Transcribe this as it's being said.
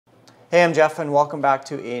Hey, I'm Jeff and welcome back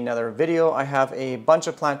to another video. I have a bunch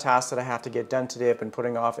of plant tasks that I have to get done today. I've been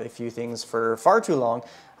putting off a few things for far too long.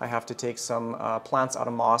 I have to take some plants out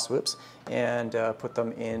of moss, and put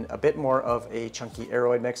them in a bit more of a chunky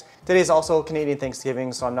aroid mix. Today's also Canadian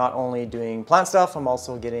Thanksgiving, so I'm not only doing plant stuff, I'm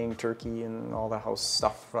also getting turkey and all the house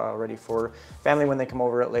stuff ready for family when they come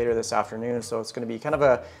over later this afternoon. So it's gonna be kind of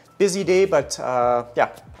a busy day, but yeah,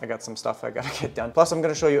 I got some stuff I gotta get done. Plus I'm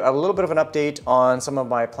gonna show you a little bit of an update on some of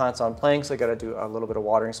my plants on planks. I gotta do a little bit of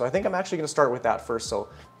watering. So I think I'm actually gonna start with that first, so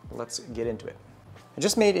let's get into it. I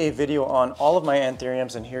just made a video on all of my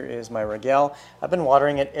anthuriums, and here is my regale. I've been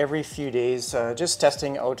watering it every few days, just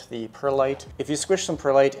testing out the perlite. If you squish some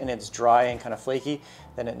perlite and it's dry and kind of flaky,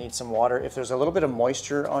 then it needs some water. If there's a little bit of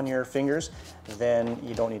moisture on your fingers, then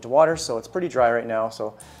you don't need to water. So it's pretty dry right now,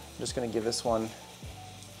 so I'm just gonna give this one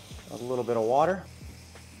a little bit of water.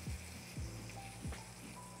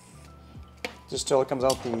 Just till it comes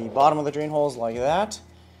out the bottom of the drain holes like that,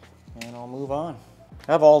 and I'll move on.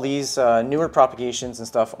 I have all these newer propagations and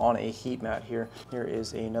stuff on a heat mat here. Here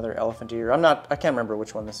is another elephant ear. I can't remember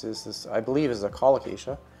which one this is. This, I believe, is a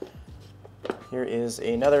colocasia. Here is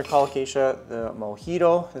another colocasia, the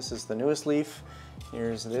mojito. This is the newest leaf.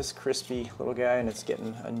 Here's this crispy little guy, and it's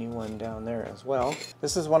getting a new one down there as well.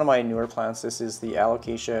 This is one of my newer plants. This is the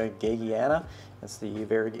alocasia giganteum. It's the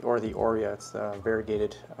aurea. It's the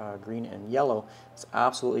variegated green and yellow. It's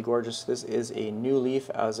absolutely gorgeous. This is a new leaf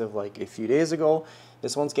as of like a few days ago.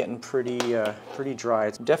 This one's getting pretty dry.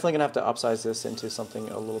 It's definitely gonna have to upsize this into something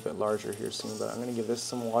a little bit larger here soon, but I'm gonna give this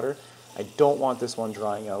some water. I don't want this one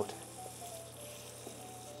drying out.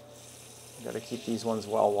 Got to keep these ones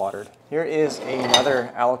well watered. Here is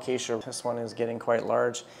another alocasia. This one is getting quite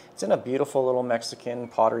large. It's in a beautiful little Mexican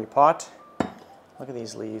pottery pot. Look at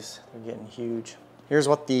these leaves, they're getting huge. Here's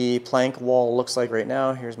what the plank wall looks like right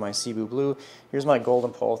now. Here's my Cebu blue. Here's my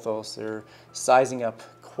golden pothos. They're sizing up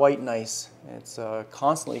quite nice. It's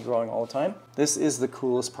constantly growing all the time. This is the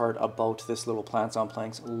coolest part about this little plants on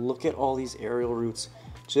planks. Look at all these aerial roots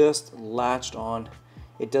just latched on.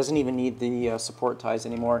 It doesn't even need the support ties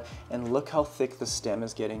anymore. And look how thick the stem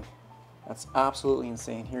is getting. That's absolutely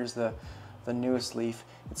insane. Here's the newest leaf.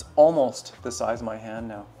 It's almost the size of my hand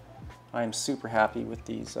now. I am super happy with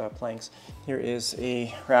these planks. Here is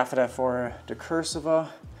a Rhaphidophora decursiva,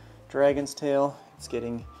 dragon's tail. It's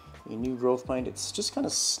getting a new growth point. It's just kind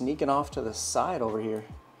of sneaking off to the side over here.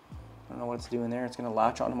 I don't know what it's doing there. It's gonna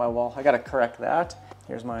latch onto my wall. I gotta correct that.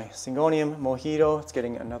 Here's my Syngonium mojito. It's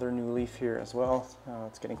getting another new leaf here as well.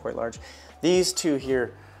 It's getting quite large. These two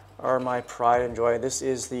here are my pride and joy. This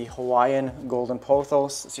is the Hawaiian golden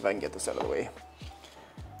pothos. Let's see if I can get this out of the way.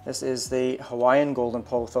 This is the Hawaiian golden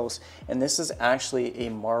pothos, and this is actually a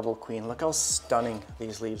marble queen. Look how stunning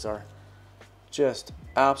these leaves are. Just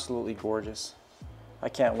absolutely gorgeous. I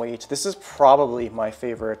can't wait. This is probably my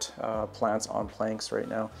favorite plants on planks right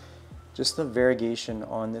now. Just the variegation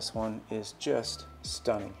on this one is just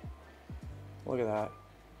stunning. Look at that.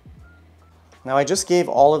 Now I just gave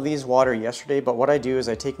all of these water yesterday, but what I do is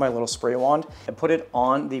I take my little spray wand and put it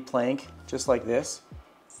on the plank just like this,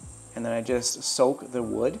 and then I just soak the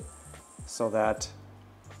wood so that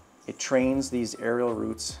it trains these aerial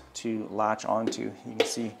roots to latch onto. You can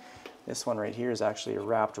see this one right here is actually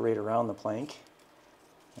wrapped right around the plank,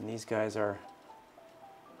 and these guys are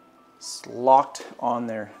locked on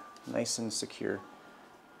there nice and secure.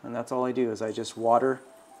 And that's all I do is I just water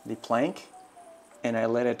the plank and I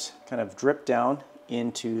let it kind of drip down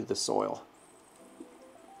into the soil.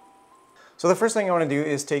 So the first thing I want to do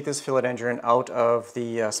is take this philodendron out of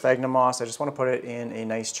the sphagnum moss. I just want to put it in a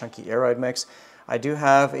nice chunky aroid mix. I do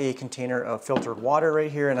have a container of filtered water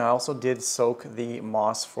right here, and I also did soak the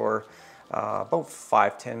moss for about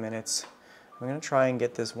 5-10 minutes. I'm going to try and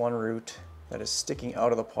get this one root that is sticking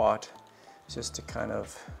out of the pot just to kind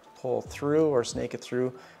of pull through or snake it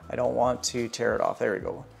through. I don't want to tear it off. There we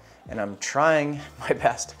go. And I'm trying my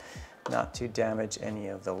best not to damage any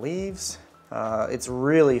of the leaves. It's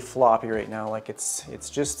really floppy right now. Like it's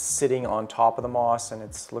just sitting on top of the moss, and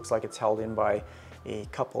it looks like it's held in by a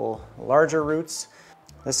couple larger roots.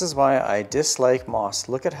 This is why I dislike moss.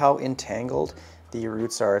 Look at how entangled the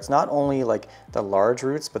roots are. It's not only like the large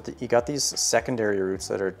roots, but you got these secondary roots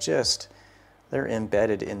that are just, they're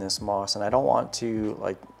embedded in this moss, and I don't want to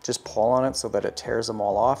like just pull on it so that it tears them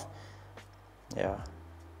all off. Yeah.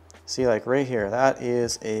 See, like right here, that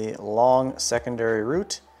is a long secondary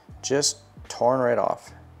root just torn right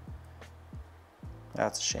off.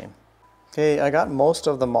 That's a shame. Okay, I got most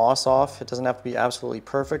of the moss off. It doesn't have to be absolutely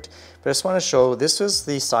perfect, but I just want to show this was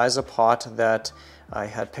the size of pot that I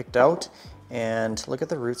had picked out, And look at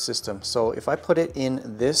the root system. So if I put it in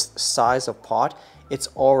this size of pot, it's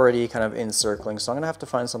already kind of encircling. So I'm gonna have to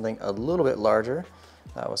find something a little bit larger.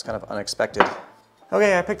 That was kind of unexpected.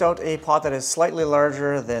 Okay, I picked out a pot that is slightly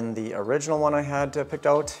larger than the original one I had picked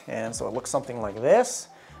out. And so it looks something like this.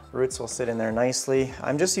 Roots will sit in there nicely.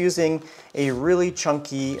 I'm just using a really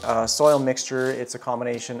chunky soil mixture. It's a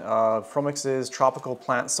combination of Promix's tropical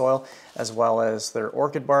plant soil as well as their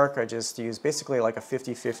orchid bark. I just use basically like a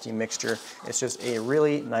 50-50 mixture. It's just a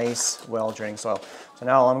really nice, well-draining soil. So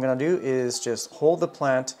now all I'm gonna do is just hold the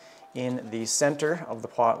plant in the center of the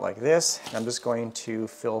pot like this. And I'm just going to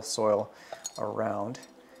fill soil around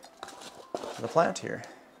the plant here.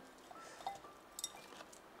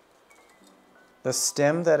 The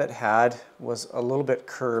stem that it had was a little bit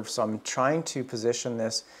curved, so I'm trying to position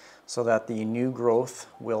this so that the new growth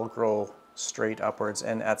will grow straight upwards.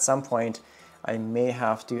 And at some point, I may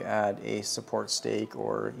have to add a support stake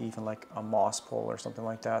or even like a moss pole or something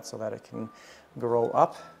like that so that it can grow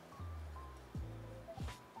up.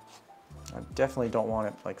 I definitely don't want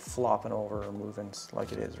it like flopping over or moving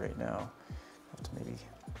like it is right now. I have to maybe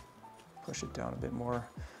push it down a bit more.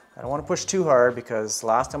 I don't want to push too hard because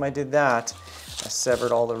last time I did that, I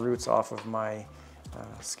severed all the roots off of my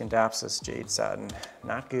Scindapsus jade satin.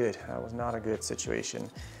 Not good. That was not a good situation.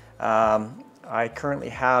 I currently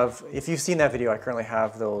have, if you've seen that video, I currently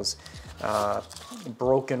have those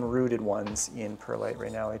broken rooted ones in perlite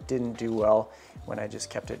right now. It didn't do well when I just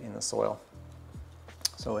kept it in the soil.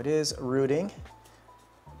 So it is rooting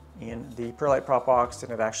in the perlite prop box,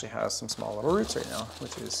 and it actually has some small little roots right now,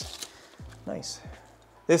 which is nice.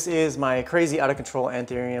 This is my crazy out of control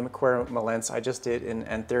anthurium queremalense. I just did an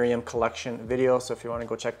anthurium collection video, so if you want to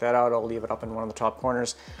go check that out, I'll leave it up in one of the top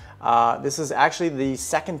corners. This is actually the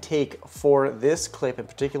second take for this clip in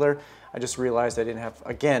particular. I just realized I didn't have,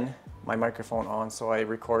 again, my microphone on, so I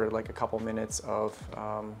recorded like a couple minutes of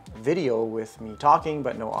video with me talking,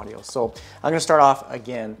 but no audio. So I'm gonna start off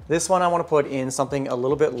again. This one I wanna put in something a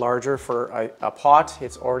little bit larger for a pot.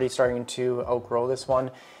 It's already starting to outgrow this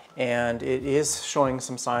one, and it is showing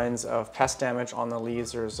some signs of pest damage on the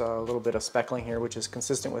leaves. There's a little bit of speckling here, which is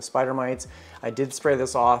consistent with spider mites. I did spray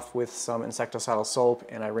this off with some insecticidal soap,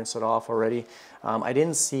 and I rinsed it off already. I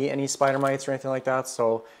didn't see any spider mites or anything like that,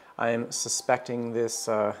 so I'm suspecting this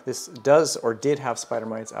this does or did have spider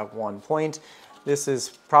mites at one point. This is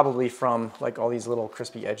probably from, like all these little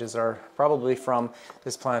crispy edges are probably from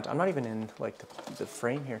this plant. I'm not even in like the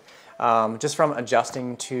frame here. Just from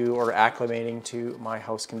adjusting to or acclimating to my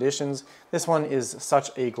house conditions. This one is such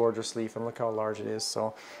a gorgeous leaf, and look how large it is.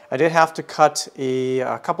 So I did have to cut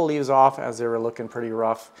a couple leaves off as they were looking pretty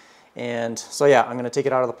rough. And so yeah, I'm gonna take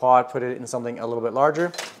it out of the pot, put it in something a little bit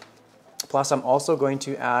larger. Plus I'm also going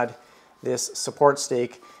to add this support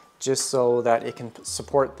stake just so that it can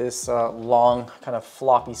support this long kind of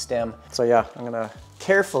floppy stem. So yeah, I'm gonna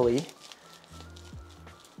carefully,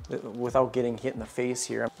 without getting hit in the face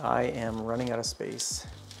here, I am running out of space.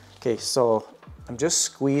 Okay, so I'm just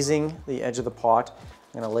squeezing the edge of the pot.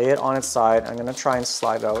 I'm gonna lay it on its side. I'm gonna try and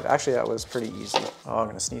slide it out. Actually, that was pretty easy. Oh, I'm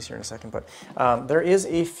gonna sneeze here in a second, but there is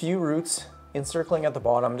a few roots encircling at the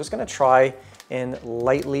bottom. I'm just gonna try and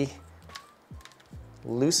lightly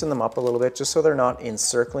loosen them up a little bit just so they're not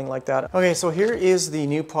encircling like that. Okay, so here is the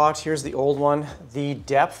new pot. Here's the old one. The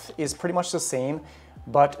depth is pretty much the same,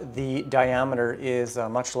 but the diameter is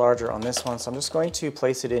much larger on this one. So I'm just going to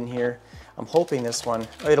place it in here. I'm hoping this one,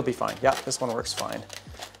 it'll be fine. Yeah, this one works fine.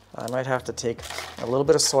 I might have to take a little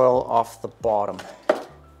bit of soil off the bottom. I'm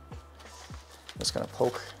just gonna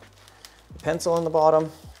poke the pencil in the bottom.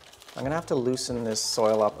 I'm gonna have to loosen this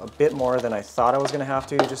soil up a bit more than I thought I was gonna have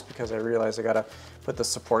to, just because I realized I gotta put the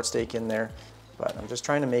support stake in there. But I'm just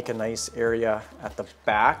trying to make a nice area at the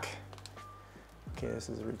back. Okay, this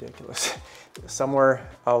is ridiculous. Somewhere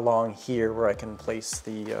along here where I can place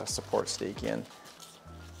the support stake in.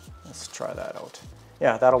 Let's try that out.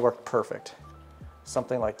 Yeah, that'll work perfect.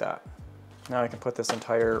 Something like that. Now I can put this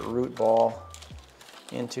entire root ball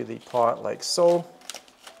into the pot like so.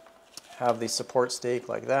 Have the support stake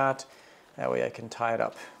like that. That way I can tie it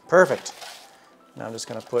up. Perfect. Now I'm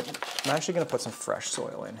actually gonna put some fresh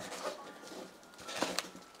soil in.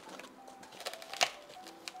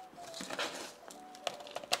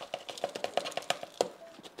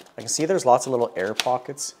 I can see there's lots of little air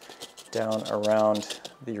pockets down around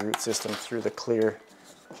the root system through the clear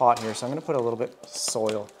pot here. So I'm gonna put a little bit of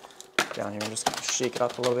soil down here. I'm just gonna shake it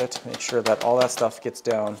up a little bit to make sure that all that stuff gets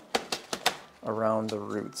down around the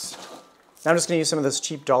roots. Now I'm just gonna use some of this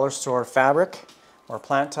cheap dollar store fabric or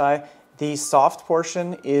plant tie. The soft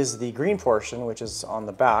portion is the green portion, which is on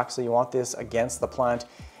the back. So you want this against the plant.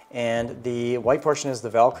 and the white portion is the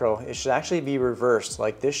Velcro. It should actually be reversed.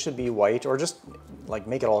 Like this should be white, or just like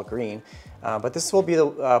make it all green. But this will be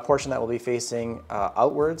the portion that will be facing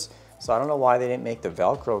outwards. So I don't know why they didn't make the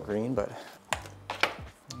Velcro green, but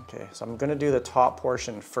okay. So I'm gonna do the top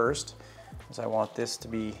portion first, because I want this to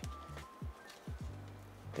be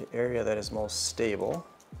the area that is most stable.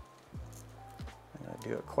 I'm gonna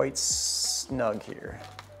do it quite snug here,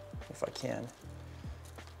 if I can.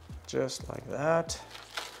 Just like that.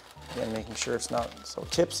 Again, making sure it's not so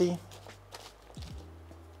tipsy.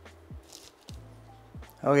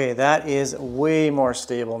 Okay, that is way more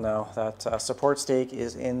stable now. That support stake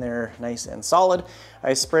is in there nice and solid.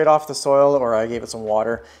 I sprayed off the soil, or I gave it some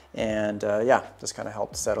water, and yeah, just kind of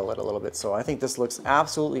helped settle it a little bit. So I think this looks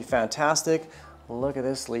absolutely fantastic. Look at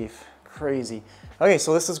this leaf, crazy. Okay,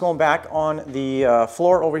 so this is going back on the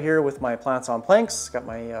floor over here with my plants on planks. Got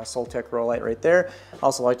my Soltech grow light right there. I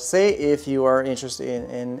also like to say, if you are interested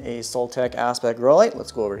in a Soltech aspect grow light,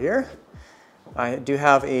 let's go over here. I do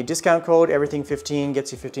have a discount code, everything15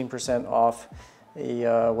 gets you 15% off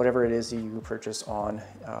whatever it is you purchase on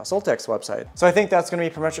Soltech's website. So I think that's going to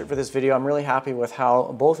be pretty much it for this video. I'm really happy with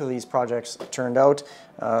how both of these projects turned out.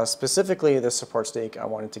 Specifically this support stake, I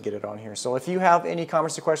wanted to get it on here. So if you have any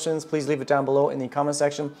comments or questions, please leave it down below in the comment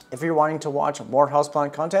section. If you're wanting to watch more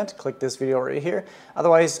houseplant content, click this video right here.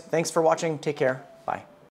 Otherwise, thanks for watching. Take care.